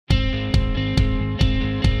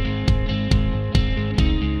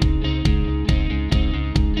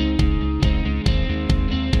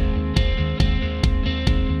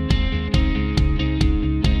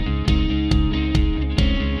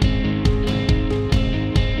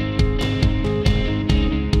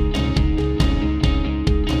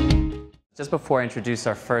Just before I introduce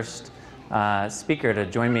our first speaker to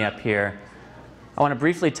join me up here, I want to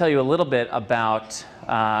briefly tell you a little bit about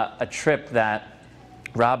a trip that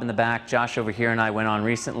Rob in the back, Josh over here, and I went on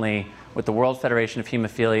recently with the World Federation of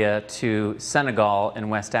Hemophilia to Senegal in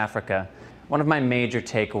West Africa. One of my major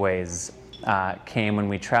takeaways came when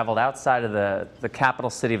we traveled outside of the capital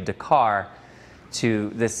city of Dakar to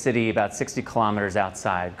this city about 60 kilometers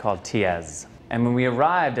outside called Thiès. And when we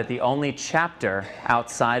arrived at the only chapter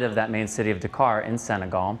outside of that main city of Dakar in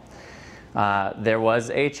Senegal, there was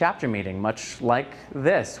a chapter meeting, much like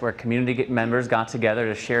this, where community members got together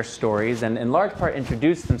to share stories and in large part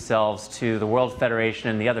introduce themselves to the World Federation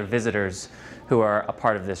and the other visitors who are a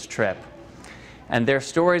part of this trip. And their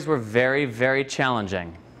stories were very, very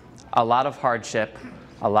challenging. A lot of hardship,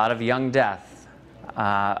 a lot of young death,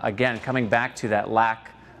 again, coming back to that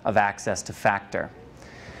lack of access to factor.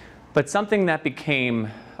 But something that became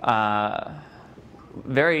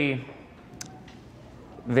very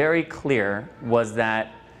clear was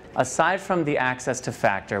that aside from the access to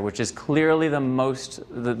factor, which is clearly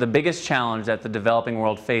the biggest challenge that the developing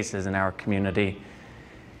world faces in our community,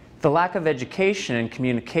 the lack of education and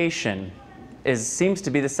communication seems to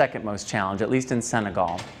be the second most challenge, at least in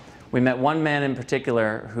Senegal. We met one man in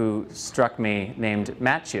particular who struck me named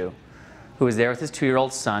Mathieu, who was there with his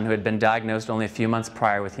 2-year-old son who had been diagnosed only a few months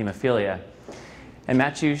prior with hemophilia. And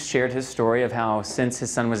Mathieu shared his story of how since his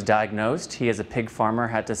son was diagnosed, he as a pig farmer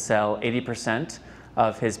had to sell 80%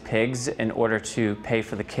 of his pigs in order to pay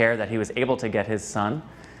for the care that he was able to get his son.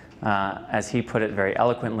 As he put it very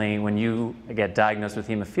eloquently, when you get diagnosed with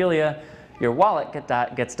hemophilia, your wallet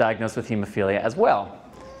gets diagnosed with hemophilia as well.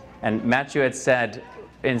 And Mathieu had said,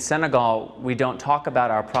 in Senegal, we don't talk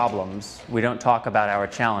about our problems, we don't talk about our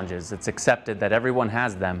challenges. It's accepted that everyone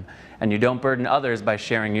has them, and you don't burden others by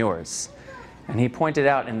sharing yours. And he pointed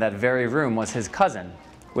out in that very room was his cousin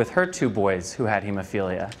with her 2 boys who had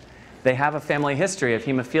hemophilia. They have a family history of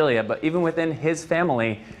hemophilia, but even within his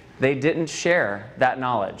family, they didn't share that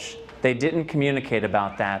knowledge. They didn't communicate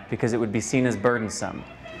about that because it would be seen as burdensome.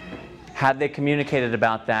 Had they communicated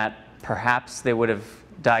about that, perhaps they would have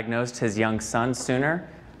diagnosed his young son sooner,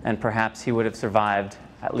 and perhaps he would have survived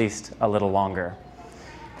at least a little longer.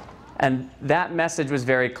 And that message was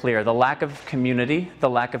very clear, the lack of community, the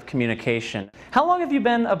lack of communication. How long have you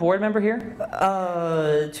been a board member here?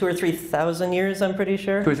 2,000 or 3,000 years, I'm pretty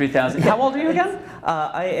sure. 2,000 or 3,000. How old are you again?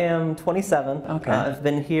 I am 27. Okay. I've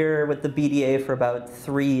been here with the BDA for about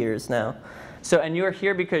 3 years now. So, and you are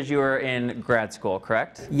here because you were in grad school,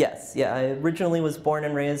 correct? Yes, yeah. I originally was born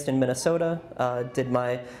and raised in Minnesota, did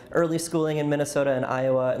my early schooling in Minnesota and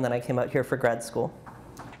Iowa, and then I came out here for grad school.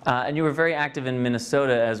 And you were very active in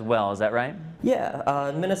Minnesota as well, is that right?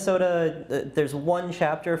 Yeah, Minnesota, there's one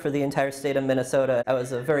chapter for the entire state of Minnesota. I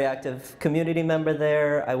was a very active community member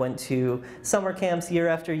there. I went to summer camps year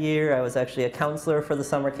after year. I was actually a counselor for the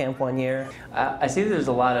summer camp one year. I see that there's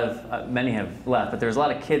a lot of, many have left, but there's a lot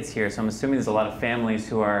of kids here, so I'm assuming there's a lot of families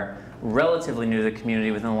who are relatively new to the community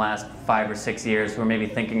within the last 5 or 6 years who are maybe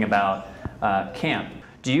thinking about camp.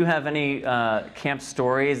 Do you have any camp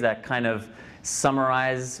stories that kind of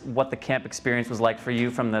summarize what the camp experience was like for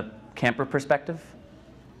you from the camper perspective?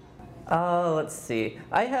 Let's see.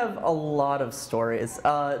 I have a lot of stories.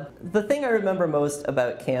 The thing I remember most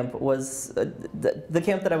about camp was the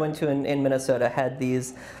camp that I went to in Minnesota had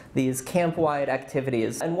these camp-wide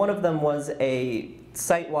activities, and one of them was a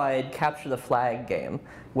site-wide capture the flag game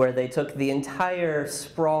where they took the entire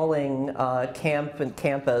sprawling camp and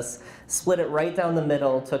campus, split it right down the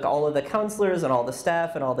middle, took all of the counselors and all the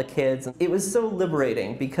staff and all the kids. It was so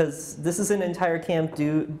liberating because this is an entire camp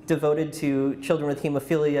devoted to children with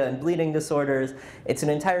hemophilia and bleeding disorders. It's an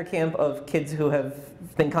entire camp of kids who have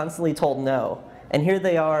been constantly told no. And here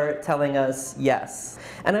they are telling us yes.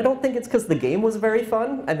 And I don't think it's because the game was very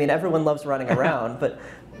fun. I mean, everyone loves running around, but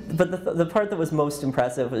the part that was most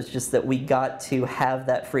impressive was just that we got to have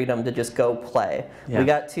that freedom to just go play. Yeah. We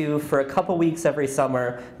got to, for a couple weeks every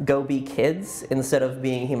summer, go be kids instead of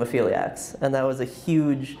being hemophiliacs. And that was a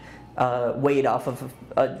huge weight off of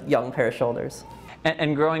a young pair of shoulders.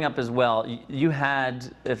 And growing up as well, you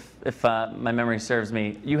had, if my memory serves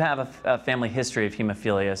me, you have a family history of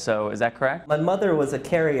hemophilia, so is that correct? My mother was a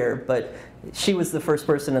carrier, but she was the first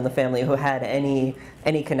person in the family who had any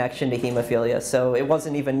connection to hemophilia, so it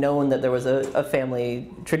wasn't even known that there was a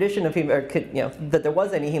family tradition of that there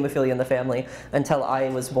was any hemophilia in the family until I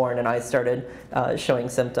was born and I started showing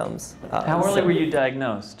symptoms. How early were you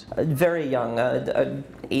diagnosed? Very young,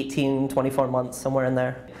 18, 24 months, somewhere in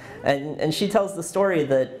there. And she tells the story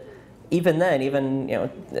that even then, it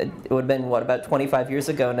would have been, what, about 25 years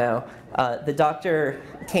ago now, the doctor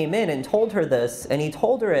came in and told her this, and he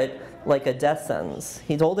told her it like a death sentence.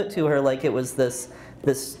 He told it to her like it was this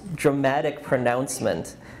dramatic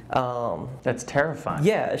pronouncement. That's terrifying.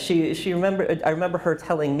 Yeah, I remember her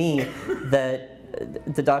telling me that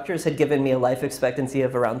the doctors had given me a life expectancy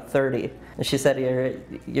of around 30. And she said,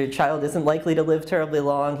 your child isn't likely to live terribly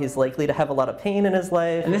long. He's likely to have a lot of pain in his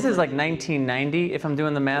life. And this is like 1990, if I'm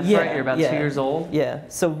doing the math right? You're about 2 years old? Yeah,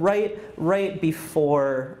 so right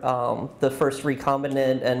before the first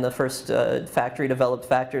recombinant and the first factory-developed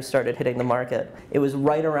factors started hitting the market. It was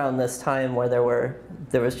right around this time where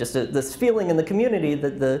there was just this feeling in the community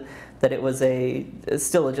that it was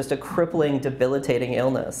still just a crippling, debilitating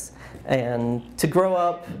illness. And to grow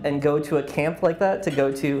up and go to a camp like that,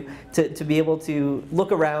 to be able to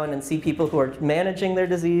look around and see people who are managing their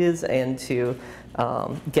disease, and to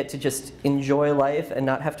get to just enjoy life and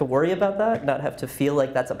not have to worry about that, not have to feel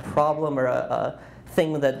like that's a problem or a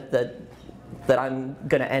thing that I'm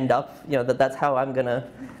going to end up, that's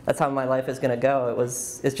how my life is going to go.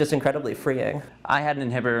 It's just incredibly freeing. I had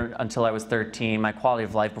an inhibitor until I was 13. My quality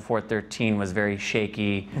of life before 13 was very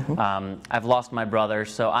shaky. Mm-hmm. I've lost my brother,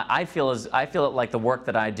 so I feel like the work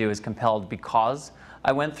that I do is compelled because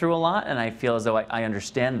I went through a lot, and I feel as though I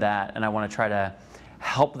understand that, and I want to try to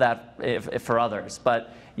help that if for others.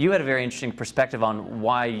 But you had a very interesting perspective on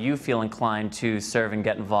why you feel inclined to serve and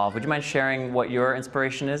get involved. Would you mind sharing what your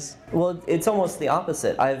inspiration is? Well, it's almost the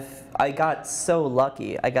opposite. I got so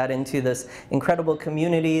lucky. I got into this incredible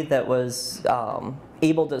community that was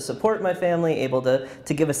able to support my family, able to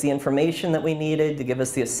give us the information that we needed, to give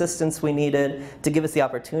us the assistance we needed, to give us the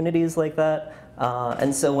opportunities like that.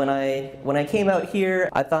 And so when I came out here,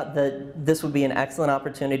 I thought that this would be an excellent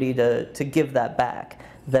opportunity to give that back.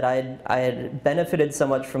 That I had benefited so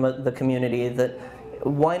much from the community, that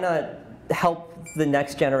why not help the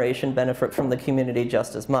next generation benefit from the community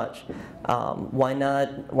just as much? Why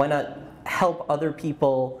not help other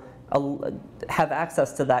people have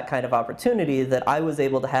access to that kind of opportunity that I was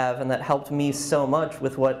able to have, and that helped me so much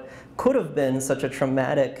with what could have been such a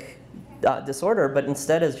traumatic disorder, but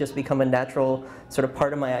instead has just become a natural sort of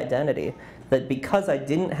part of my identity. That because I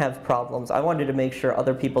didn't have problems, I wanted to make sure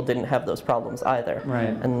other people didn't have those problems either. Right.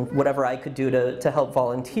 And whatever I could do to help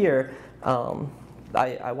volunteer,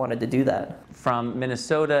 I wanted to do that. From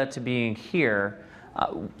Minnesota to being here,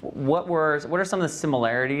 what are some of the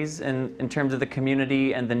similarities in terms of the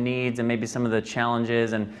community and the needs, and maybe some of the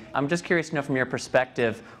challenges? And I'm just curious to know, from your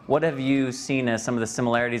perspective, what have you seen as some of the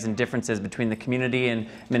similarities and differences between the community in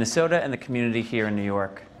Minnesota and the community here in New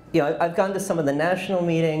York? I've gone to some of the national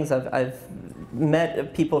meetings. I've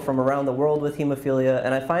met people from around the world with hemophilia,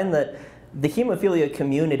 and I find that the hemophilia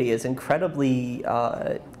community is incredibly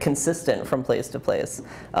consistent from place to place.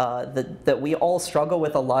 That we all struggle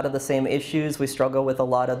with a lot of the same issues. We struggle with a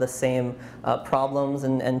lot of the same problems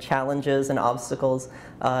and challenges and obstacles,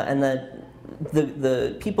 and that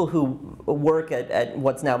the people who work at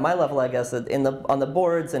what's now my level, I guess, on the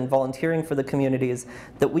boards and volunteering for the communities,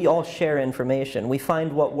 that we all share information. We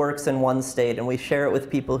find what works in one state, and we share it with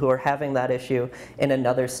people who are having that issue in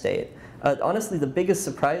another state. Honestly, the biggest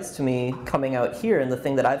surprise to me coming out here, and the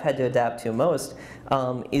thing that I've had to adapt to most,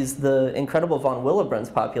 is the incredible von Willebrand's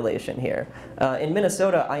population here. In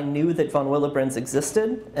Minnesota, I knew that von Willebrand's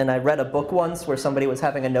existed, and I read a book once where somebody was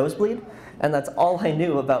having a nosebleed, and that's all I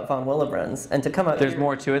knew about von Willebrand's. And to come out There's here,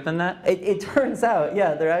 more to it than that? It turns out,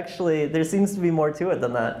 yeah, there seems to be more to it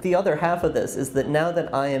than that. The other half of this is that now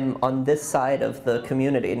that I am on this side of the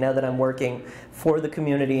community, now that I'm working for the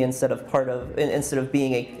community instead of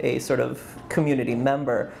being a sort of community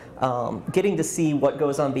member, getting to see what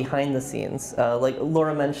goes on behind the scenes. Like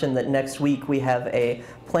Laura mentioned, that next week we have a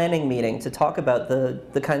planning meeting to talk about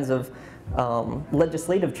the kinds of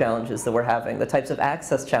legislative challenges that we're having, the types of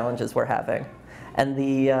access challenges we're having, and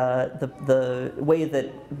the way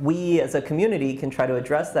that we as a community can try to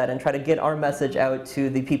address that and try to get our message out to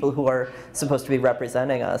the people who are supposed to be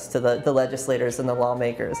representing us, to the legislators and the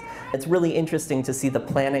lawmakers. It's really interesting to see the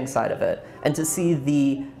planning side of it, and to see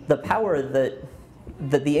the power that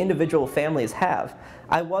the individual families have.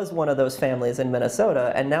 I was one of those families in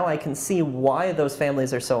Minnesota, and now I can see why those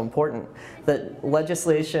families are so important. That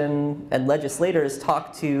legislation and legislators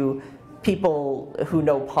talk to people who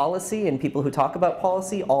know policy and people who talk about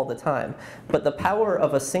policy all the time. But the power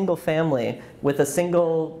of a single family with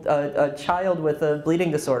a child with a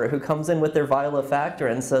bleeding disorder who comes in with their vial of factor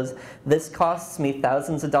and says, this costs me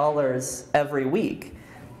thousands of dollars every week.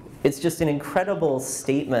 It's just an incredible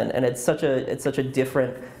statement, and it's such a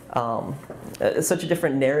different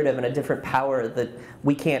narrative and a different power that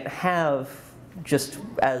we can't have just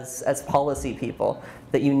as policy people,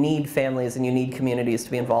 that you need families and you need communities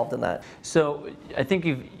to be involved in that. So I think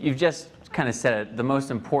you've just kind of said it. The most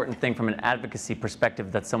important thing from an advocacy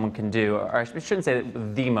perspective that someone can do, or I shouldn't say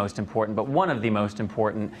the most important, but one of the most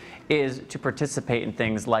important, is to participate in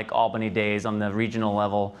things like Albany Days on the regional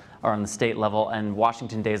level or on the state level, and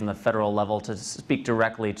Washington Days on the federal level, to speak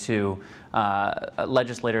directly to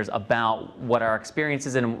legislators about what our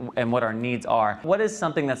experiences and what our needs are. What is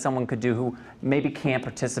something that someone could do who maybe can't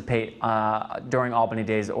participate during Albany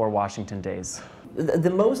Days or Washington Days? The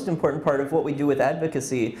most important part of what we do with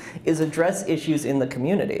advocacy is address issues in the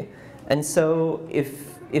community. And so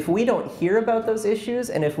if we don't hear about those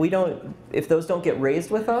issues, and if those don't get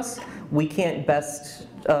raised with us, we can't best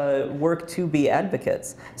work to be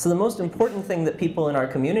advocates. So the most important thing that people in our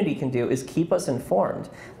community can do is keep us informed.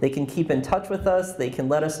 They can keep in touch with us. They can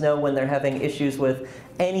let us know when they're having issues with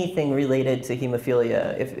anything related to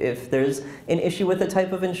hemophilia. If there's an issue with the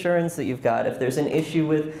type of insurance that you've got, if there's an issue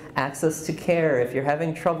with access to care, if you're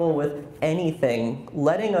having trouble with anything,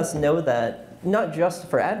 letting us know that, not just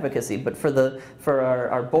for advocacy, but for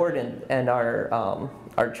our board and our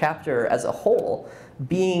chapter as a whole,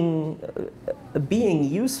 being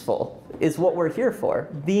useful is what we're here for.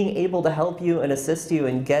 Being able to help you and assist you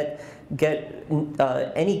and get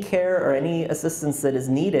any care or any assistance that is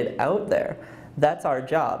needed out there. That's our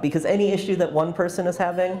job, because any issue that one person is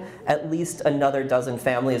having, at least another dozen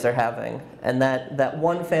families are having. And that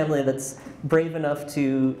one family that's brave enough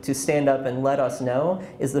to stand up and let us know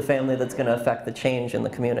is the family that's going to affect the change in the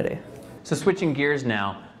community. So switching gears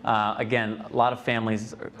now, again, a lot of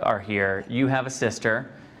families are here. You have a sister,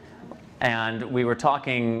 and we were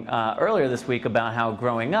talking earlier this week about how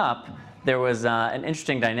growing up, there was an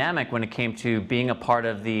interesting dynamic when it came to being a part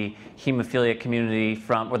of the hemophilia community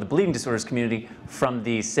or the bleeding disorders community from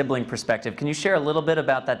the sibling perspective. Can you share a little bit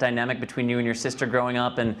about that dynamic between you and your sister growing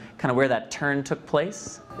up and kind of where that turn took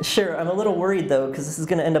place? Sure. I'm a little worried though, because this is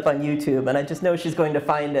going to end up on YouTube, and I just know she's going to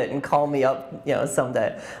find it and call me up,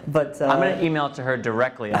 someday. But I'm going to email it to her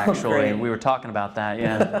directly. Actually, we were talking about that.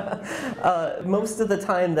 Yeah. Most of the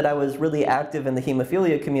time that I was really active in the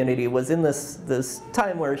hemophilia community was in this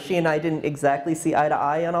time where she and I didn't exactly see eye to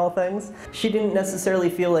eye on all things. She didn't necessarily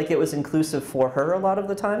feel like it was inclusive for her a lot of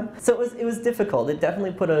the time, so it was difficult. It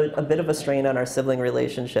definitely put a bit of a strain on our sibling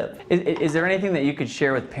relationship. Is there anything that you could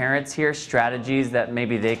share with parents here, strategies that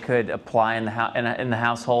maybe they could apply in the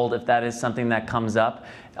household if that is something that comes up?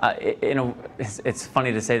 It's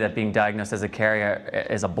funny to say that being diagnosed as a carrier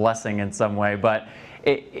is a blessing in some way, but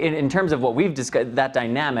in terms of what we've discussed, that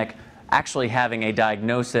dynamic, actually having a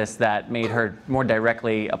diagnosis that made her more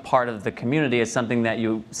directly a part of the community is something that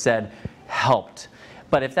you said helped.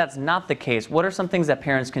 But if that's not the case, what are some things that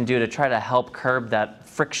parents can do to try to help curb that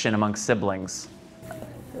friction among siblings?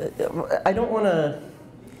 I don't want to,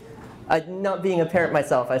 not being a parent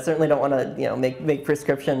myself, I certainly don't want to make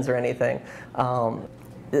prescriptions or anything.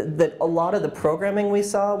 That a lot of the programming we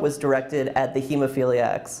saw was directed at the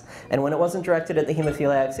hemophiliacs. And when it wasn't directed at the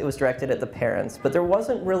hemophiliacs, it was directed at the parents. But there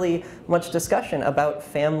wasn't really much discussion about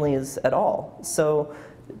families at all. So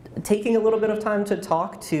taking a little bit of time to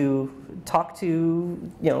talk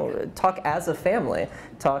as a family,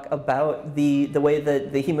 talk about the way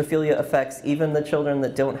that the hemophilia affects even the children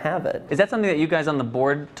that don't have it. Is that something that you guys on the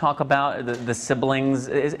board talk about, the siblings,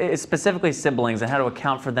 specifically siblings, and how to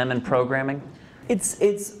account for them in programming?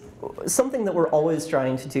 It's something that we're always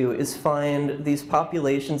trying to do, is find these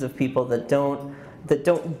populations of people that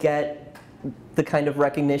don't get the kind of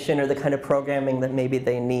recognition or the kind of programming that maybe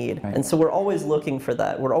they need. Right. And so we're always looking for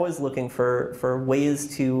that. We're always looking for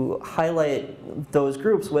ways to highlight those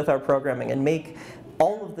groups with our programming and make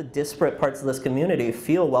all of the disparate parts of this community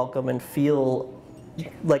feel welcome and feel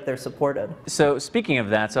like they're supported. So speaking of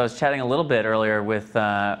that, so I was chatting a little bit earlier with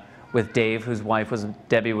Dave, whose wife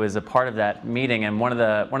Debbie was a part of that meeting, and one of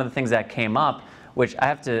the things that came up, which I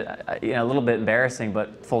have to, a little bit embarrassing,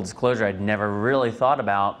 but full disclosure, I'd never really thought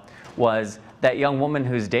about, was that young woman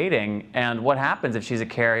who's dating, and what happens if she's a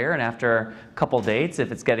carrier, and after a couple dates,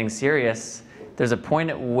 if it's getting serious, there's a point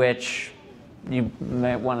at which you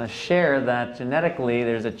might want to share that genetically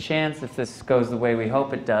there's a chance, if this goes the way we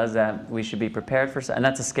hope it does, that we should be prepared for, and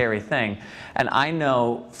that's a scary thing. And I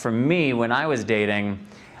know for me, when I was dating,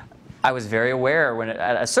 I was very aware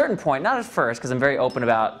at a certain point, not at first, because I'm very open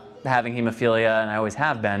about having hemophilia, and I always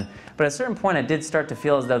have been, but at a certain point I did start to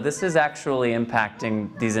feel as though this is actually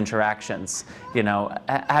impacting these interactions.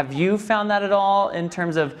 Have you found that at all in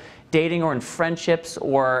terms of dating or in friendships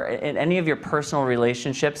or in any of your personal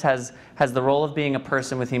relationships? Has the role of being a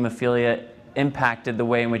person with hemophilia impacted the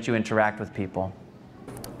way in which you interact with people?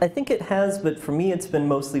 I think it has, but for me it's been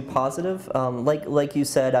mostly positive. Like you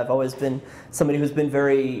said, I've always been somebody who's been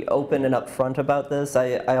very open and upfront about this.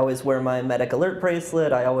 I always wear my medic alert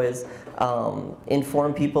bracelet. I always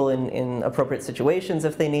inform people in appropriate situations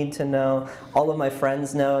if they need to know. All of my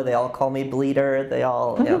friends know. They all call me bleeder. They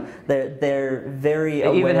all, you know, they're very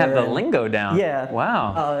aware. They even have the lingo down. Yeah.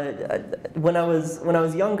 Wow. When I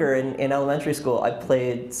was younger in elementary school, I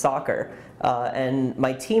played soccer. And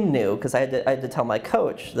my team knew, because I had to tell my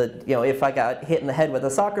coach that, you know, if I got hit in the head with a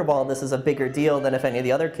soccer ball, this is a bigger deal than if any of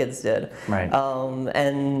the other kids did. Right.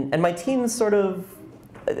 And my team sort of,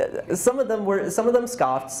 some of them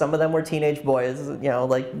scoffed, some of them were teenage boys, you know,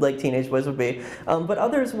 like teenage boys would be, but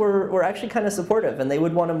others were actually kind of supportive, and they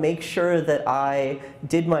would want to make sure that I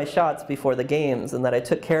did my shots before the games and that I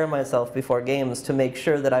took care of myself before games to make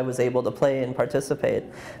sure that I was able to play and participate.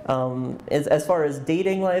 As far as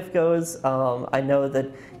dating life goes, I know that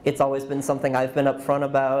it's always been something I've been upfront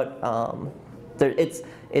about.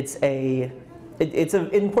 It's an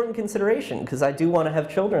important consideration because I do want to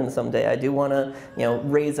have children someday. I do want to, you know,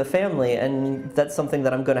 raise a family, and that's something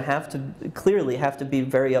that I'm going to clearly have to be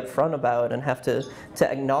very upfront about and have to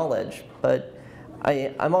acknowledge. But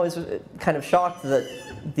I'm always kind of shocked that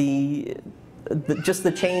just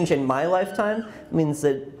the change in my lifetime means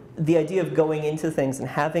that the idea of going into things and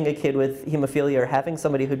having a kid with hemophilia or having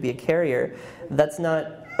somebody who'd be a carrier, that's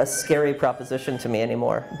not a scary proposition to me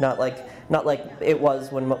anymore. Not like it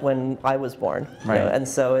was when I was born. Right. You know? And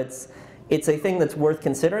so it's a thing that's worth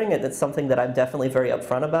considering. It's something that I'm definitely very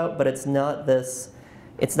upfront about. But it's not this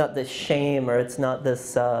shame, or it's not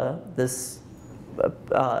this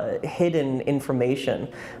hidden information,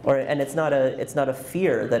 and it's not a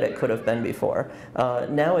fear that it could have been before.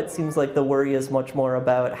 Now it seems like the worry is much more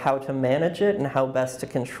about how to manage it and how best to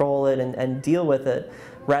control it and deal with it,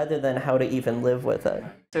 rather than how to even live with it.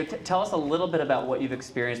 So tell us a little bit about what you've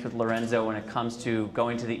experienced with Lorenzo when it comes to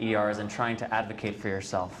going to the ERs and trying to advocate for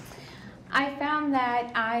yourself. I found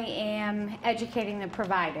that I am educating the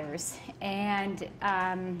providers, and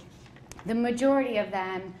the majority of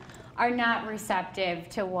them are not receptive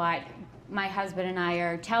to what my husband and I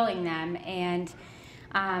are telling them, and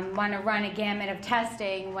want to run a gamut of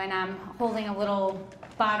testing when I'm holding a little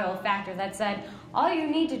bottle of factor that said, all you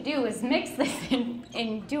need to do is mix this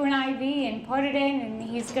and do an IV and put it in, and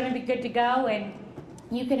he's going to be good to go, and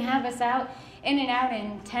you can have us in and out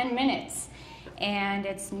in 10 minutes. And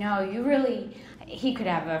it's, no, he could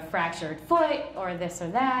have a fractured foot or this or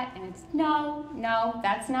that, and it's, no,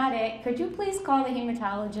 that's not it. Could you please call the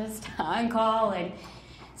hematologist on call? And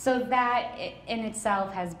so that in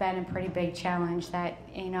itself has been a pretty big challenge, that,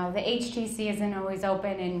 you know, the HTC isn't always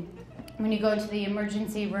open, and when you go to the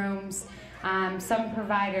emergency rooms, some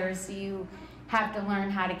providers, you have to learn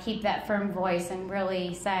how to keep that firm voice and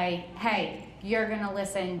really say, hey, you're going to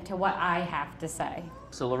listen to what I have to say.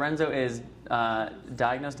 So Lorenzo is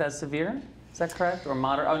diagnosed as severe? Is that correct? Or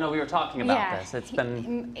moderate? Oh, no, we were talking about this. It's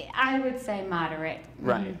been... I would say moderate.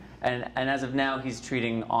 Right. Mm-hmm. And as of now, he's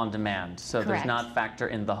treating on demand, so Correct. There's not factor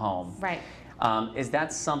in the home. Right. Is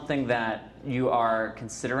that something that you are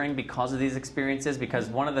considering because of these experiences? Because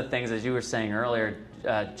one of the things, as you were saying earlier,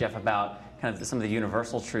 Jeff, about kind of some of the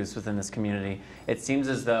universal truths within this community, it seems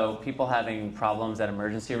as though people having problems at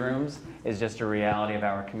emergency rooms is just a reality of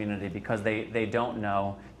our community, because they don't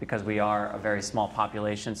know, because we are a very small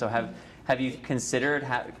population. So have you considered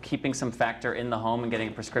keeping some factor in the home and getting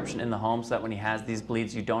a prescription in the home so that when he has these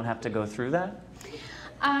bleeds, you don't have to go through that?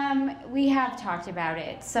 We have talked about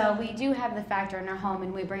it. So we do have the factor in our home,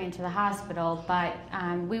 and we bring it to the hospital, but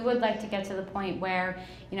we would like to get to the point where,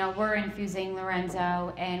 you know, we're infusing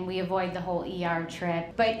Lorenzo and we avoid the whole ER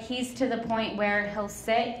trip. But he's to the point where he'll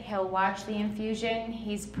sit, he'll watch the infusion.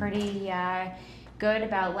 He's pretty good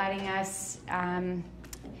about letting us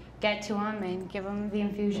get to him and give him the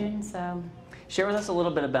infusion. So. Share with us a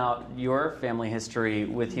little bit about your family history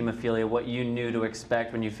with hemophilia, what you knew to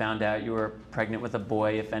expect when you found out you were pregnant with a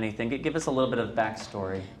boy, if anything. Give us a little bit of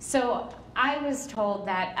backstory. So I was told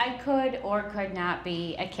that I could or could not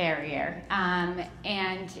be a carrier.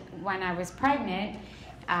 And when I was pregnant,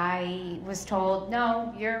 I was told,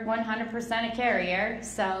 no, you're 100% a carrier.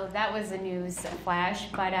 So that was a news flash.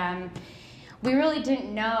 But we really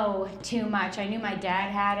didn't know too much. I knew my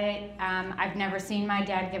dad had it. I've never seen my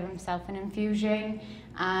dad give himself an infusion.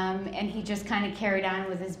 And he just kind of carried on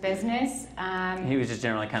with his business. He was just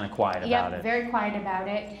generally kind of quiet about it. Yeah, very quiet about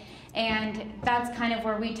it. And that's kind of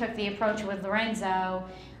where we took the approach with Lorenzo.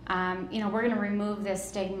 we're going to remove this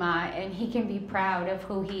stigma, and he can be proud of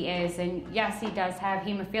who he is. And yes, he does have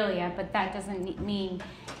hemophilia, but that doesn't mean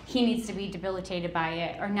he needs to be debilitated by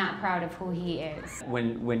it or not proud of who he is.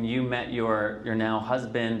 When you met your now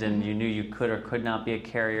husband and you knew you could or could not be a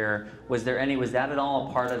carrier, was that at all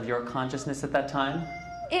a part of your consciousness at that time?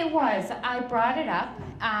 It was. I brought it up,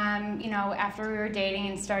 after we were dating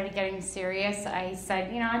and started getting serious. I said,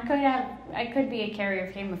 I could be a carrier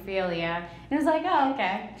of hemophilia. And it was like, oh,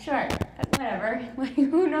 okay, sure, whatever. Like,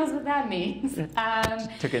 who knows what that means?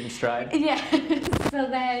 Took it in stride? Yeah. So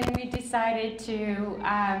then we decided to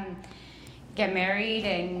get married,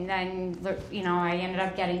 and then, I ended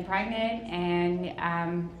up getting pregnant,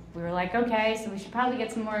 and we were like, okay, so we should probably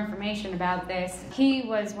get some more information about this. He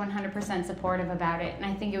was 100% supportive about it, and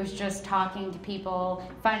I think it was just talking to people,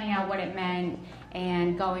 finding out what it meant,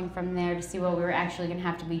 and going from there to see what we were actually going to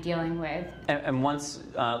have to be dealing with. And once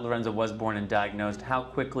Lorenzo was born and diagnosed, how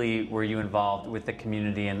quickly were you involved with the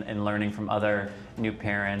community and learning from other new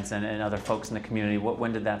parents and other folks in the community?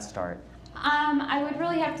 When did that start? I would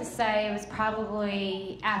really have to say it was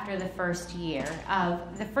probably after the first year.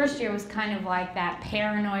 The first year was kind of like that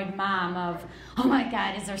paranoid mom of, oh my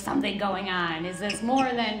God, is there something going on? Is this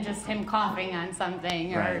more than just him coughing on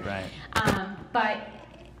something? Right. But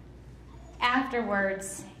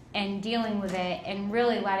afterwards, and dealing with it and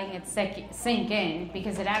really letting it sink in,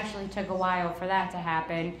 because it actually took a while for that to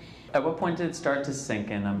happen. At what point did it start to sink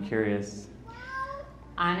in? I'm curious.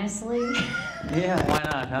 Honestly? Yeah, why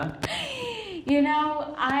not, huh?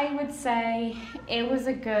 I would say it was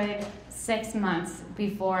a good 6 months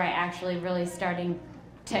before I actually really started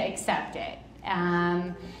to accept it.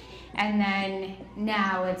 And then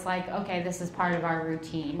now it's like, okay, this is part of our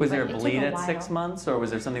routine. Was there a bleed at 6 months, or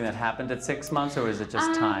was there something that happened at 6 months, or was it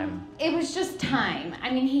just time? It was just time.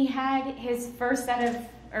 I mean, he had his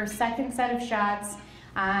second set of shots.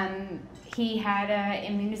 He had an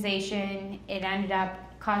immunization. It ended up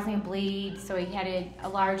causing a bleed, so he had a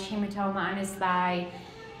large hematoma on his thigh,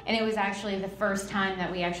 and it was actually the first time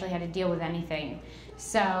that we actually had to deal with anything.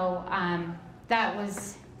 So that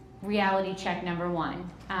was reality check number one.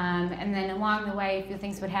 And then along the way, a few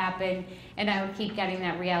things would happen, and I would keep getting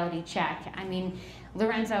that reality check. I mean,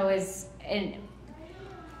 Lorenzo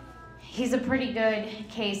he's a pretty good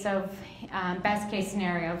case of best case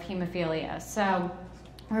scenario of hemophilia. So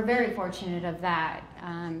we're very fortunate of that.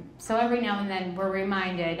 So every now and then we're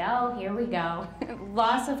reminded, oh, here we go.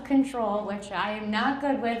 Loss of control, which I am not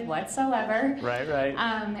good with whatsoever. Right.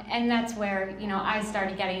 And that's where, I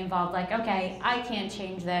started getting involved. Like, okay, I can't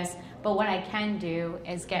change this, but what I can do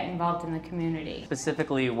is get involved in the community.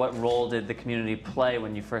 Specifically, what role did the community play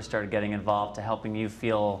when you first started getting involved to helping you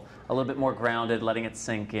feel a little bit more grounded, letting it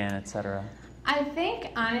sink in, etc.? I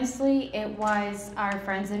think, honestly, it was our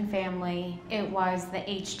friends and family. It was the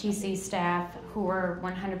HTC staff who were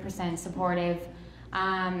 100% supportive.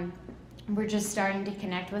 We're just starting to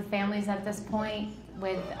connect with families at this point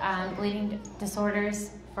with bleeding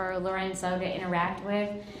disorders for Lorenzo to interact with.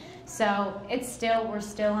 So we're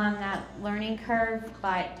still on that learning curve,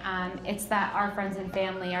 but it's that our friends and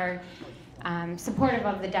family are supportive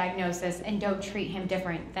of the diagnosis and don't treat him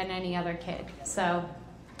different than any other kid. So.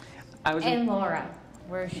 And Laura,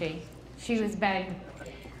 where is she? She was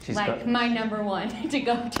my number one to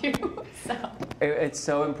go to. So. It's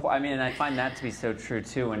so important. I mean, and I find that to be so true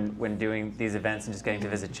too when doing these events and just getting to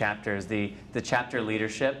visit chapters. The chapter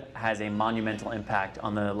leadership has a monumental impact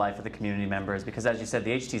on the life of the community members, because, as you said,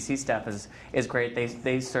 the HTC staff is great.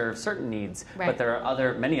 They serve certain needs, right. But there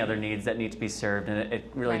are many other needs that need to be served, and it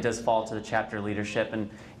really right. does fall to the chapter leadership, and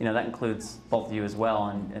that includes both of you as well,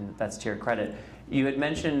 and that's to your credit. You had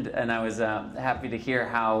mentioned, and I was happy to hear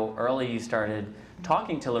how early you started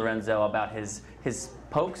talking to Lorenzo about his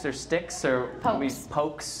pokes or sticks or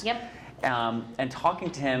pokes. Yep. And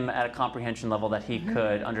talking to him at a comprehension level that he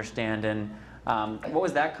could understand. And what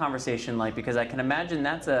was that conversation like? Because I can imagine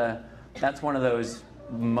that's one of those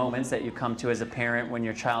moments that you come to as a parent when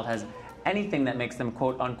your child has anything that makes them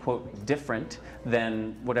quote unquote different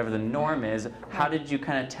than whatever the norm is. How did you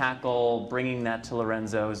kind of tackle bringing that to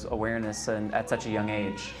Lorenzo's awareness at such a young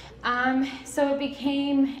age? So it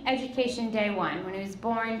became education day one. When he was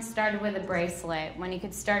born, started with a bracelet. When he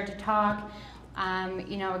could start to talk,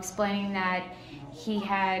 explaining that he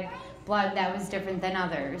had blood that was different than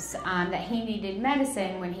others, that he needed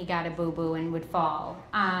medicine when he got a boo-boo and would fall.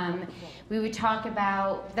 We would talk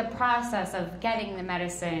about the process of getting the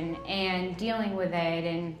medicine and dealing with it,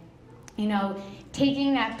 and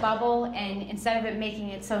taking that bubble and instead of it making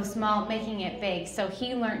it so small, making it big. So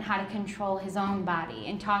he learned how to control his own body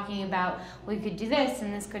and talking about, we could do this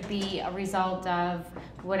and this could be a result of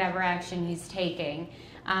whatever action he's taking.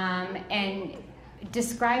 and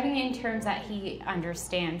describing in terms that he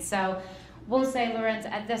understands. So we'll say, Lorenz,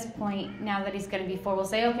 at this point, now that he's going to be 4, we'll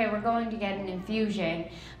say, okay, we're going to get an infusion.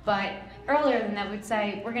 But earlier than that, we'd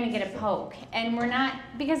say, we're going to get a poke. And we're not,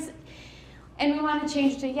 because, and we want to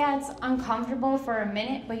change to, yeah, it's uncomfortable for a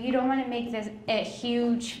minute, but you don't want to make this a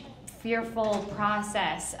huge, fearful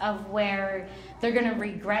process of where they're going to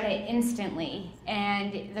regret it instantly.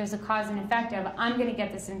 And there's a cause and effect of, I'm going to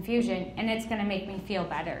get this infusion, and it's going to make me feel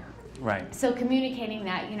better. Right. So communicating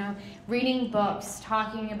that, you know, reading books,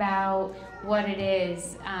 talking about what it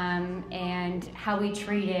is, and how we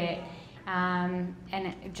treat it, and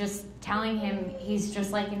just telling him he's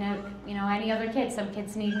just like, you know, any other kid. Some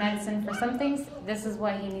kids need medicine for some things. This is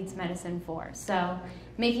what he needs medicine for. So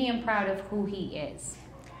making him proud of who he is.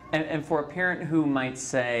 And for a parent who might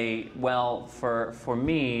say, well, for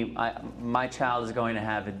me, my child is going to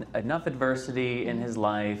have enough adversity in his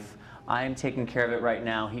life. I am taking care of it right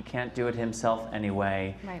now. He can't do it himself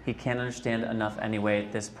anyway. Right. He can't understand enough anyway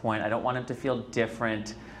at this point. I don't want him to feel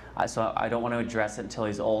different, so I don't want to address it until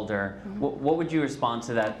he's older. Mm-hmm. What would you respond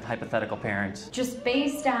to that hypothetical parent? Just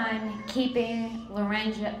based on keeping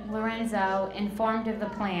Lorenzo informed of the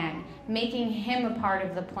plan, making him a part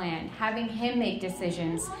of the plan, having him make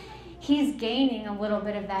decisions, he's gaining a little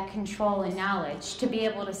bit of that control and knowledge to be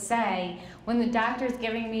able to say, when the doctor's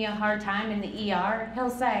giving me a hard time in the ER, he'll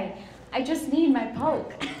say, I just need my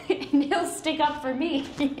poke, and he'll stick up for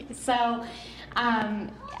me. So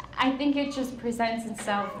I think it just presents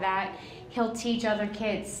itself that he'll teach other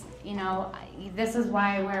kids, you know, this is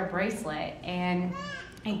why I wear a bracelet, and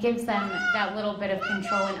it gives them that little bit of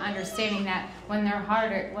control and understanding that when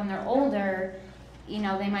they're older, you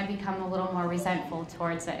know, they might become a little more resentful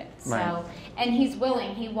towards it. So, right. And he's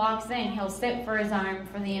willing. He walks in, he'll sit for his arm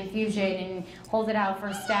for the infusion and hold it out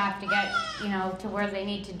for staff to get, you know, to where they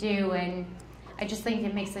need to do. And I just think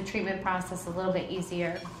it makes the treatment process a little bit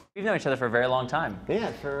easier. We've known each other for a very long time.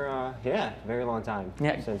 Yeah, for very long time.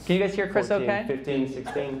 Yeah. Since Can you guys hear Chris 14, okay? 15,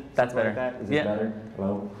 16. That's better. Like that. Is it Yeah. better?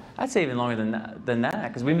 Hello? I'd say even longer than that,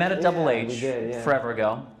 because we met at Double Yeah, H we did, yeah. forever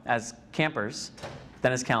ago as campers,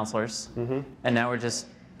 then as counselors, and now we're just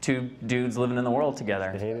 2 dudes living in the world together.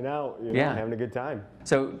 Hanging out, you know, Yeah. having a good time.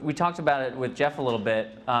 So we talked about it with Jeff a little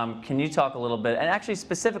bit. Can you talk a little bit, and actually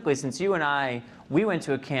specifically, since you and I, we went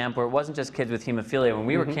to a camp where it wasn't just kids with hemophilia. When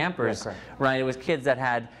we were campers, Yeah, right, it was kids that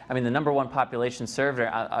had, I mean, the #1 population served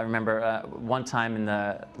there. I remember one time in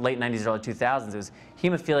the late 90s, early 2000s, it was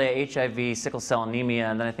hemophilia, HIV, sickle cell anemia,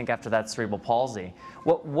 and then I think after that, cerebral palsy.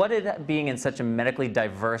 What did being in such a medically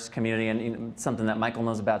diverse community, and you know, something that Michael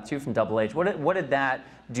knows about too from Double H, what did that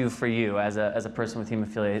do for you as a person with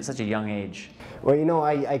hemophilia at such a young age? Well, you know,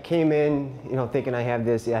 I came in, you know, thinking I have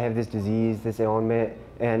this disease, this ailment,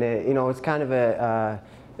 and you know, it's kind of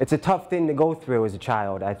it's a tough thing to go through as a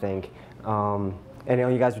child, I think. And you know,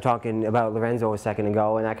 you guys were talking about Lorenzo a second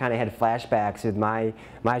ago, and I kind of had flashbacks with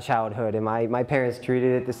my childhood, and my parents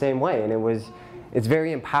treated it the same way, and it's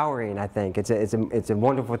very empowering. I think it's a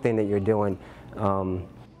wonderful thing that you're doing.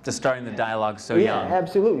 Just starting the dialogue so yeah, young.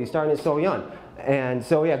 absolutely, starting it so young. And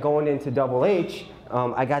so yeah, going into Double H,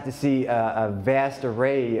 I got to see a vast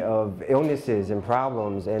array of illnesses and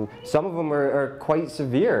problems, and some of them are quite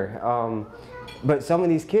severe. But some of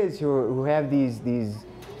these kids who have these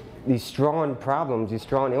strong problems, these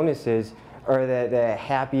strong illnesses, are the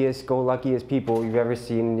happiest, go-luckiest people you've ever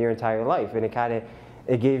seen in your entire life. And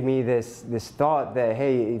it gave me this thought that,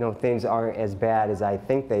 hey, you know, things aren't as bad as I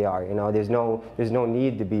think they are. You know, there's no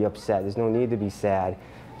need to be upset. There's no need to be sad.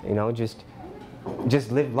 You know, just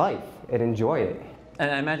live life and enjoy it. And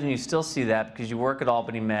I imagine you still see that because you work at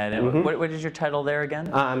Albany Med. And what is your title there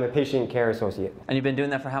again? I'm a patient care associate. And you've been doing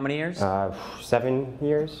that for how many years? 7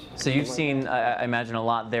 years. So you've seen, I imagine, a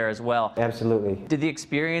lot there as well. Absolutely. Did the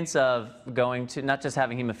experience of going to, not just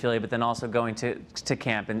having hemophilia, but then also going to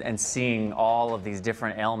camp and seeing all of these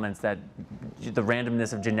different ailments that the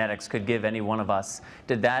randomness of genetics could give any one of us,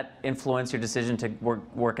 did that influence your decision to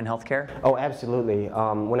work in healthcare? Oh, absolutely.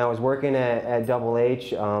 When I was working at Double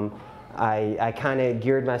H, I kind of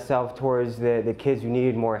geared myself towards the kids who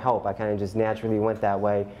needed more help. I kind of just naturally went that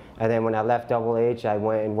way. And then when I left Double H, I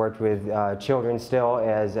went and worked with children still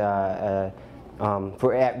as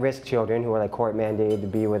for at-risk children who were like court mandated to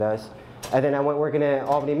be with us. And then I went working at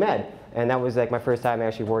Albany Med, and that was like my first time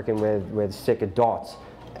actually working with sick adults.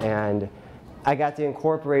 And I got to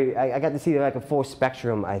incorporate, I got to see like a full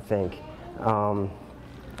spectrum, I think.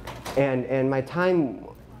 And my time,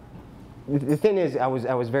 the thing is, I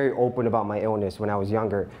was very open about my illness when I was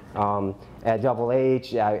younger. At Double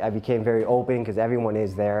H, I became very open because everyone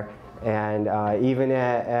is there. And even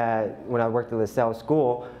when I worked at LaSalle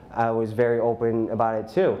School, I was very open about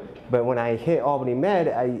it too. But when I hit Albany Med,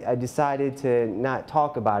 I decided to not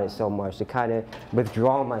talk about it so much, to kind of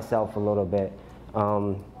withdraw myself a little bit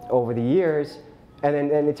over the years. And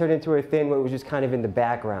then it turned into a thing where it was just kind of in the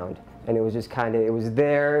background. And it was just kind of, it was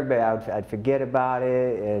there, but I'd forget about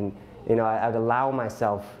it, and you know, I'd allow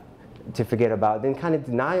myself to forget about it. Then kind of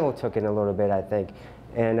denial took in a little bit, I think.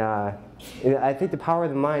 And you know, I think the power of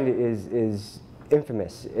the mind is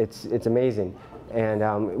infamous. It's amazing, and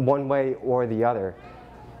one way or the other.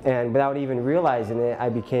 And without even realizing it, I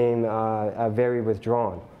became very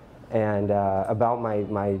withdrawn and about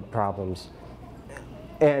my problems.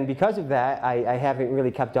 And because of that, I haven't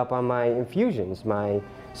really kept up on my infusions.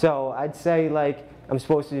 So I'd say, like, I'm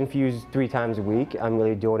supposed to infuse 3 times a week. I'm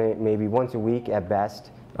really doing it maybe once a week at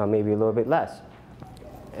best, maybe a little bit less.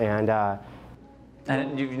 And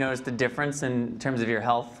you've noticed the difference in terms of your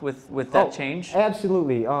health with that change?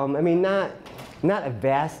 Absolutely. I mean, not a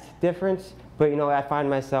vast difference, but you know, I find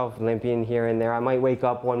myself limping here and there. I might wake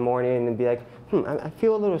up one morning and be like, I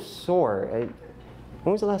feel a little sore.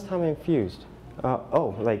 When was the last time I infused?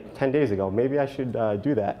 Oh, like 10 days ago. Maybe I should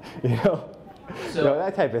do that, you know? So, you know,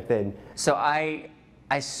 that type of thing. So I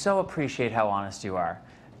so appreciate how honest you are,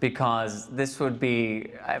 because this would be,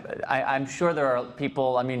 I'm sure there are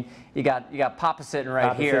people, I mean, you got Papa sitting right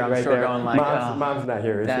Papa here, sitting I'm right sure there. going like, Mom's not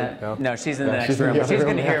here, is she? No, she's in the next room. She's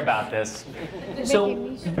going to hear about this. So,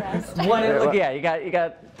 making me stressed. Look, yeah, you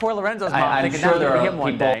got poor Lorenzo's mom thinking that's going to be him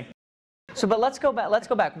one day. So, but let's go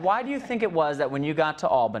back. Why do you think it was that when you got to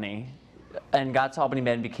Albany, and got to Albany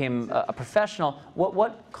Med and became a professional,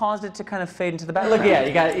 what caused it to kind of fade into the back? Look, yeah,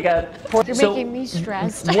 you got poor. You're making me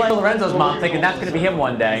stressed. Lorenzo's mom thinking that's going to be him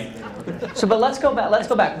one day. So, but let's go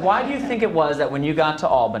back. Why do you think it was that when you got to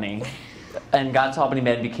Albany, and got to Albany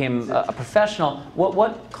Med and became a professional,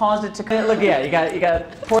 what caused it to kind of, look, yeah, you got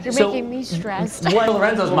poor. You're making me stressed.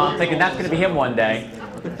 Lorenzo's mom thinking that's going to be him one day.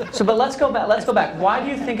 So, but let's go back. Why do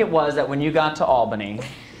you think it was that when you got to Albany,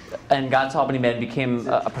 and got to Albany Med and became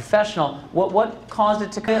a professional, what caused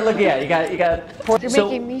it to kind of, look, yeah, you got poor. You're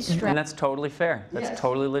making me stressed. And that's totally fair. That's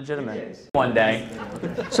totally legitimate. One day.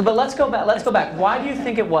 So, but let's go back. Why do you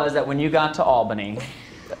think it was that when you got to Albany,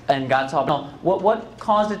 and got to Albany, what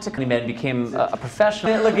caused it to Albany Med and became a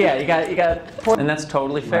professional? Look, yeah, you got poor. And that's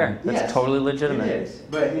totally fair. That's totally legitimate.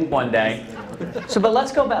 One day. So, but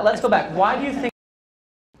let's go back. Why do you think?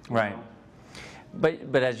 Right.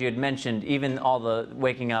 But as you had mentioned, even all the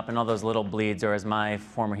waking up and all those little bleeds, or as my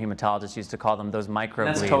former hematologist used to call them, those micro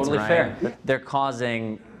bleeds, that's totally fair. They're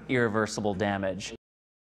causing irreversible damage.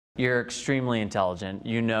 You're extremely intelligent.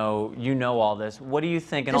 You know all this. What do you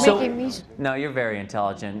think? And You're making me... No, you're very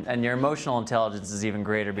intelligent, and your emotional intelligence is even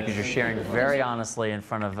greater because you're sharing very honestly in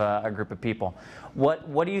front of a group of people.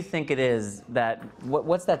 What do you think it is that?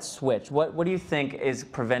 What's that switch? What do you think is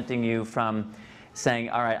preventing you from saying,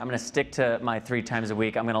 all right, I'm going to stick to my 3 times a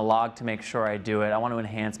week. I'm going to log to make sure I do it. I want to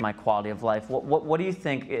enhance my quality of life. What do you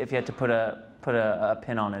think, if you had to put a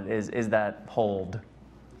pin on it, is that hold?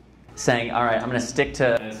 Saying, all right, I'm going to stick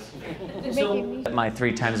to my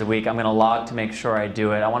 3 times a week. I'm going to log to make sure I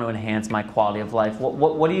do it. I want to enhance my quality of life.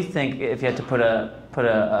 What do you think, if you had to put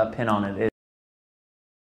a pin on it?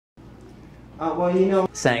 Well, you know,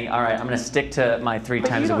 saying, all right, I'm going to stick to my 3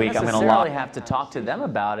 times a week. I'm going to log. Have to talk to them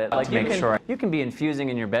about it, like to make sure. You can be infusing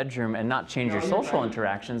in your bedroom and not change your social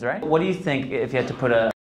interactions, right? What do you think, if you had to put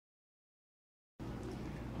a?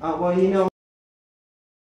 Well, you know,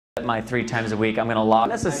 my 3 times a week, I'm going to log.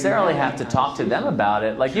 Necessarily have to talk to them about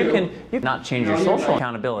it, like you can not change your social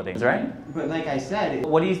accountabilities, right? But like I said,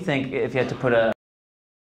 what do you think, if you had to put a?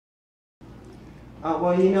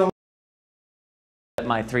 Well, you know,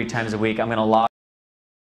 my 3 times a week, I'm going to log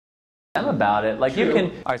them about it, like you can.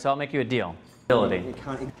 All right, so I'll make you a deal.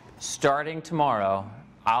 Starting tomorrow,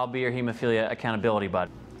 I'll be your hemophilia accountability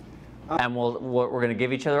buddy, and we're going to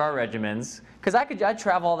give each other our regimens. Because I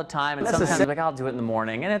travel all the time, and sometimes I'm like, I'll do it in the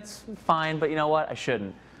morning, and it's fine, but you know what? I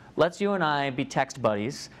shouldn't. Let's you and I be text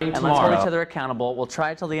buddies, and let's hold each other accountable. We'll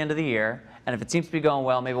try it till the end of the year, and if it seems to be going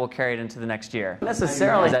well, maybe we'll carry it into the next year.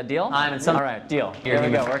 Necessarily, is that deal? All right, deal. Here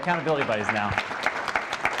we go. We're accountability buddies now.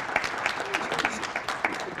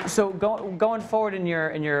 So going forward in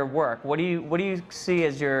your work, what do you see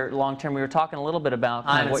as your long term? We were talking a little bit about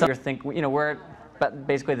kind of what you're thinking. You know, we're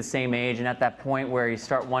basically the same age, and at that point where you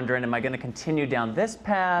start wondering, am I going to continue down this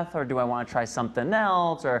path, or do I want to try something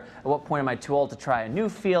else, or at what point am I too old to try a new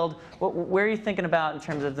field? Where are you thinking about in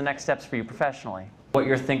terms of the next steps for you professionally? What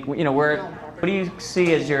you're thinking, you know, what do you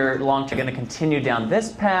see as your long term? Going to continue down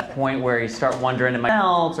this path, point where you start wondering, am I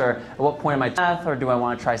else, or at what point am I path, or do I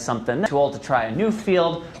want to try something else? Too old to try a new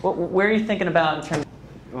field? Where are you thinking about in terms?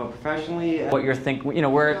 Well, professionally, what you're thinking, you know,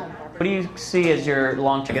 what do you see as your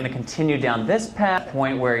long-term going to continue down this path?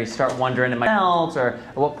 Point where you start wondering, am I else, or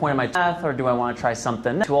at what point am I path, or do I want to try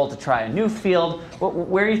something too old to try a new field?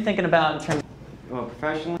 Where are you thinking about in terms? Well,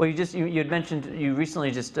 professionally. Well, you had mentioned you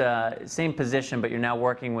recently just same position, but you're now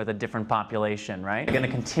working with a different population, right? You're going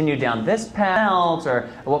to continue down this path, or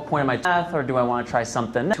at what point am I path, or do I want to try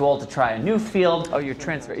something too old to try a new field? Oh, you're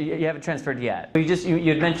transferred. You haven't transferred yet. You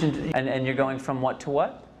had mentioned, and you're going from what to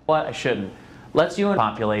what? What? I shouldn't. Let's you in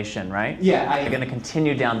population, right? Yeah. You're going to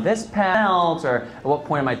continue down this path, or at what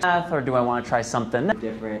point am I path, or do I want to try something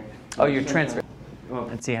different? Oh, you're transferred.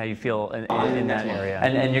 And see how you feel in that area.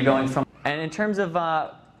 And you're going from. And in terms of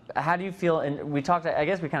how do you feel, and we talked, I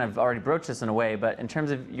guess we kind of already broached this in a way, but in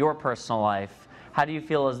terms of your personal life, how do you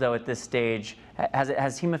feel as though at this stage, has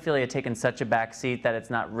hemophilia taken such a back seat that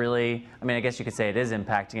it's not really, I mean, I guess you could say it is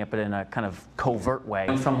impacting it, but in a kind of covert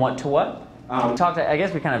way. From what to what? I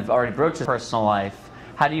guess we kind of already broached this personal life.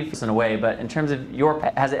 How do you feel in a way, but in terms of your,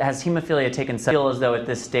 has hemophilia taken such, feel as though at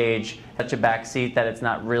this stage, such a back seat that it's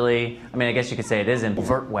not really, I mean, I guess you could say it is in a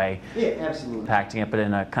covert way. Yeah, absolutely. Impacting it, but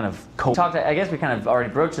in a kind of I guess we kind of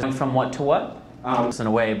already broached this. From what to what? In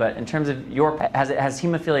a way, but in terms of your, has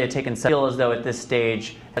hemophilia taken such, feel as though at this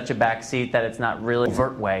stage, such a back seat that it's not really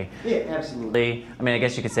covert way. Yeah, absolutely. I mean, I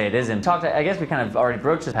guess you could say it is in, I guess we kind of already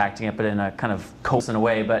broached this, impacting it, but in a kind of in a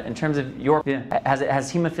way, but in terms of your,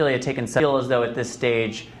 has hemophilia taken such, feel as though at this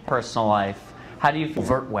stage, personal life, how do you feel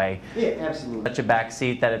covert way? Yeah, absolutely. Such a back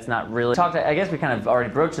seat that it's not really, I guess we kind of already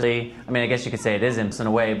broached this, I mean, I guess you could say it is in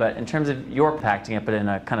a way, but in terms of your impacting it, but in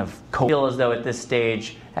a kind of feel as though at this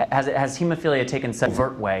stage, has hemophilia taken such a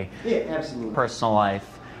covert way? Yeah, absolutely. Personal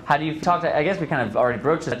life. How do you I guess we kind of already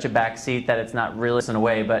broached such a back seat that it's not really in a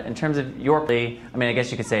way, but in terms of your, I mean, I guess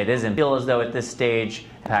you could say it is in, feel as though at this stage,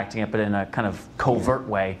 impacting it, but in a kind of covert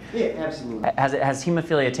way. Yeah, absolutely. Has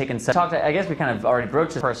hemophilia taken such, I guess we kind of already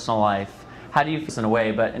broached this personal life. How do you feel in a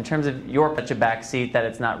way, but in terms of your, such a back seat that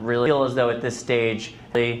it's not really, feel as though at this stage,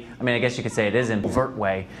 I mean, I guess you could say it is in a covert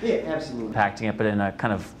way. Yeah, absolutely. Impacting it, but in a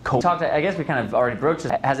kind of I guess we kind of already broached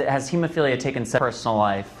this. Has hemophilia taken such personal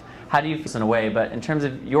life? How do you feel in a way, but in terms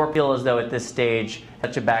of your, feel as though at this stage,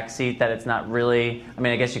 such a back seat that it's not really, I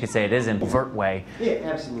mean, I guess you could say it is in a covert way. Yeah,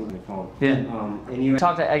 absolutely. Yeah. And you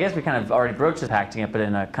I guess we kind of already broached this, impacting it, but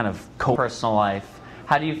in a kind of personal life.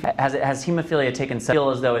 How do you, has hemophilia taken such, feel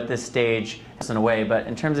as though at this stage, in a way, but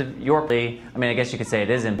in terms of your, I mean, I guess you could say it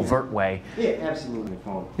is in a covert way. Yeah, absolutely.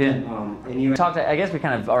 Yeah. And you I guess we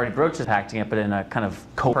kind of already broached this, impacting it, but in a kind of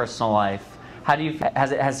personal life. How do you,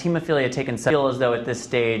 has hemophilia taken such, feel as though at this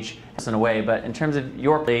stage, in a way, but in terms of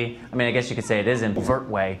your, I mean, I guess you could say it is in a covert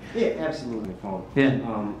way. Yeah, absolutely. Yeah.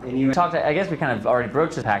 And you I guess we kind of already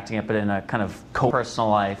broached this, impacting it, but in a kind of personal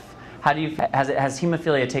life. How do you, has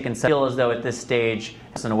hemophilia taken such, feel as though at this stage,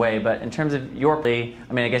 in a way, but in terms of your, I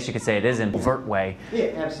mean, I guess you could say it is in a covert way. Yeah,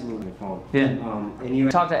 absolutely. Yeah. And you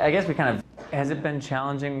I guess we kind of, has it been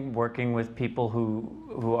challenging working with people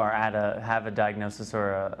who are have a diagnosis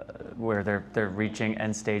or where they're reaching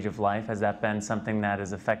end stage of life? Has that been something that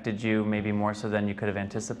has affected you maybe more so than you could have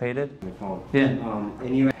anticipated? Yeah.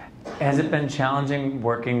 And you has it been challenging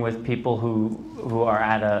working with people who are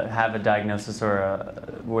have a diagnosis or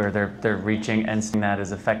where they're reaching end stage that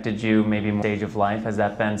has affected you maybe more stage of life? Has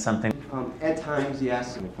that been something? At times,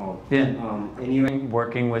 yes. Yeah. And you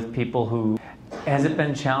working with people who, has it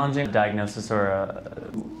been challenging diagnosis or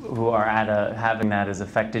who are having that has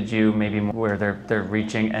affected you maybe more where they're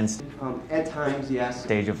reaching end at times, yes.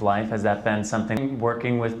 stage of life? Has that been something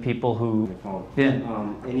working with people who? Yeah.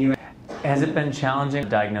 And you has it been challenging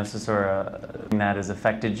diagnosis or that has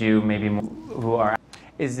affected you maybe more who are?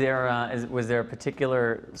 Was there a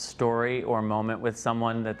particular story or moment with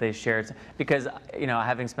someone that they shared? Because, you know,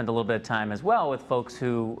 having spent a little bit of time as well with folks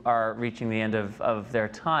who are reaching the end of their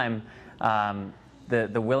time,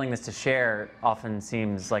 the willingness to share often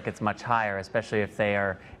seems like it's much higher, especially if they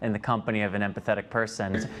are in the company of an empathetic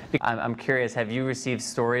person. I'm curious, have you received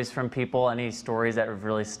stories from people, any stories that have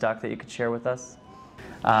really stuck that you could share with us?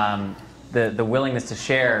 The willingness to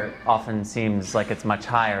share often seems like it's much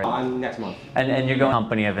higher. Next month. And you're going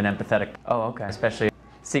company of an empathetic. Oh, okay. Especially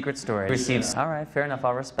secret stories. Receives. All right, fair enough.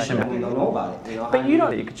 I'll respect it. We don't know about it. But you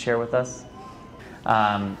don't. That you could share with us.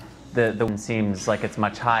 The one seems like it's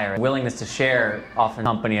much higher. Willingness to share often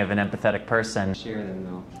company of an empathetic person. Share them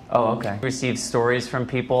though. Oh, okay. Receive stories from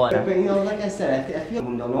people. But you know, like I said, I feel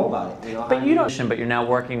we don't know about it. But you don't. But you're now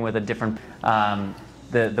working with a different. The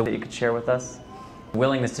that you could share with us.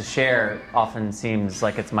 Willingness to share often seems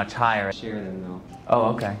like it's much higher. Share them though.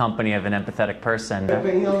 Oh, okay. Company of an empathetic person. But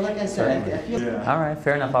you know, like I said, I feel... All right,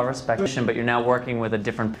 fair enough, I'll respect it. But you're now working with a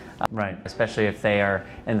different... right, especially if they are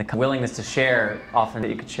in the... Willingness to share often that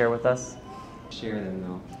you could share with us? Share them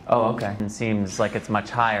though. Oh, okay. It seems like it's much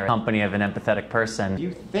higher. Company of an empathetic person.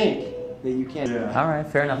 You think that you can... All right,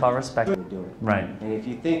 fair enough, I'll respect it. Do it. Right. And if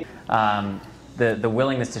you think... The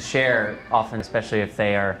willingness to share often, especially if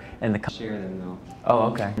they are in the... Share them though.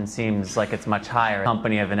 Oh, okay. It seems like it's much higher.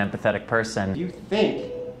 Company of an empathetic person. You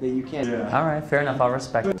think that you can... All right, fair enough, I'll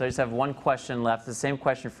respect it. So I just have one question left, the same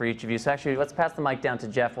question for each of you. So actually, let's pass the mic down to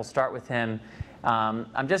Jeff. We'll start with him.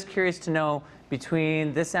 I'm just curious to know,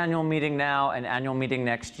 between this annual meeting now and annual meeting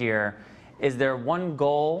next year, is there one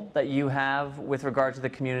goal that you have with regard to the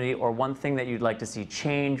community, or one thing that you'd like to see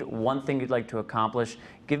change, one thing you'd like to accomplish?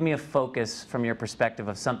 Give me a focus from your perspective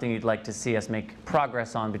of something you'd like to see us make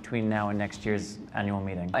progress on between now and next year's annual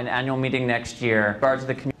meeting. An annual meeting next year, with regard to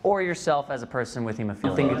the community, or yourself as a person with hemophilia.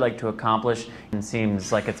 One thing you'd like to accomplish, and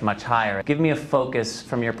seems like it's much higher. Give me a focus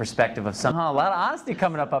from your perspective of something. A lot of honesty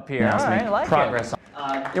coming up here. All right, I like progress.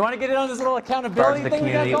 You want to get in on this little accountability thing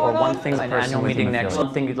we got going on? Or one thing, an annual meeting next,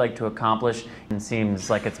 one thing you'd like to accomplish, and seems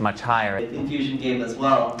like it's much higher. Infusion game as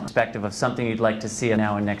well. Perspective of something you'd like to see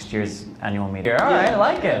now in next year's annual meeting. All right, I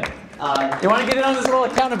like it. You want to get in on this little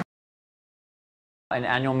accountability? An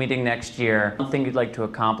annual meeting next year, one thing you'd like to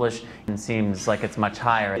accomplish, and seems like it's much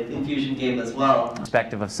higher. Infusion game as well.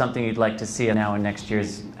 Perspective of something you'd like to see now in next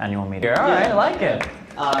year's annual meeting. All right, I like it.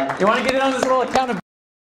 You want to get in on this little accountability?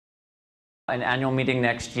 An annual meeting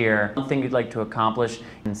next year, one thing you'd like to accomplish,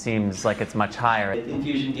 and seems like it's much higher.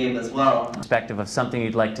 Infusion game as well. Perspective of something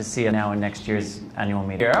you'd like to see now in next year's annual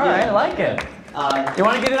meeting. All right, I like it. You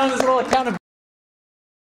want to get in on this little accountability?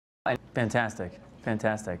 Fantastic,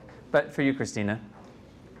 fantastic. But for you, Christina?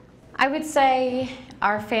 I would say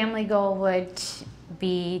our family goal would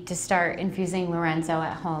be to start infusing Lorenzo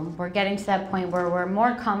at home. We're getting to that point where we're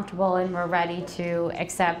more comfortable and we're ready to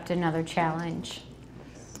accept another challenge.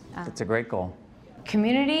 It's a great goal.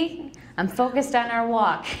 Community, I'm focused on our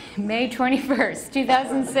walk, May 21st,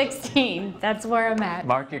 2016. That's where I'm at.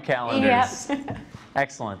 Mark your calendars. Yep.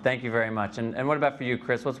 Excellent, thank you very much. And what about for you,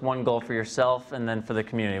 Chris? What's one goal for yourself and then for the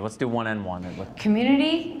community? Let's do one and one.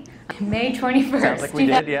 Community, May 21st. Sounds like we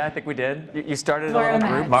did, yeah, I think we did. You started a little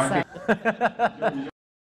group, Mark.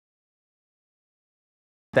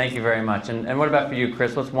 Thank you very much. And what about for you,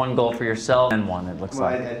 Chris? What's one goal for yourself and one, it looks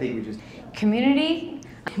like? I think we just... Community,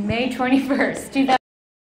 May 21st, 2000.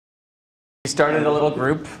 You started a little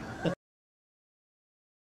group.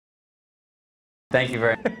 Thank you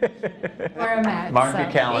very much. Where I'm at. Mark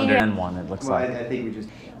your calendar and one, it looks like. I think we just...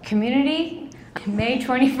 Community, May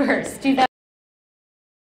 21st, 2000.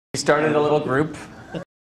 You started a little group.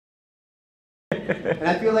 And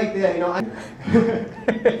I feel like that, you know,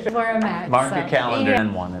 Where I'm at. Mark your calendar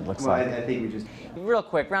and one, it looks like. I think we just... Real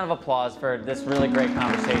quick, round of applause for this really great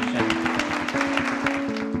conversation.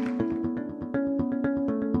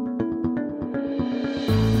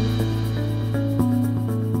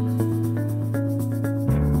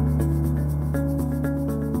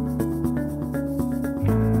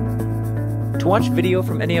 To watch video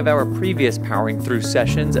from any of our previous Powering Through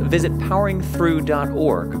sessions, visit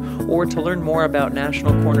poweringthrough.org, or to learn more about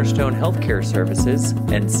National Cornerstone Healthcare Services,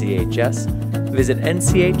 NCHS, visit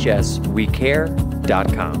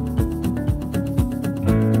nchswecare.com.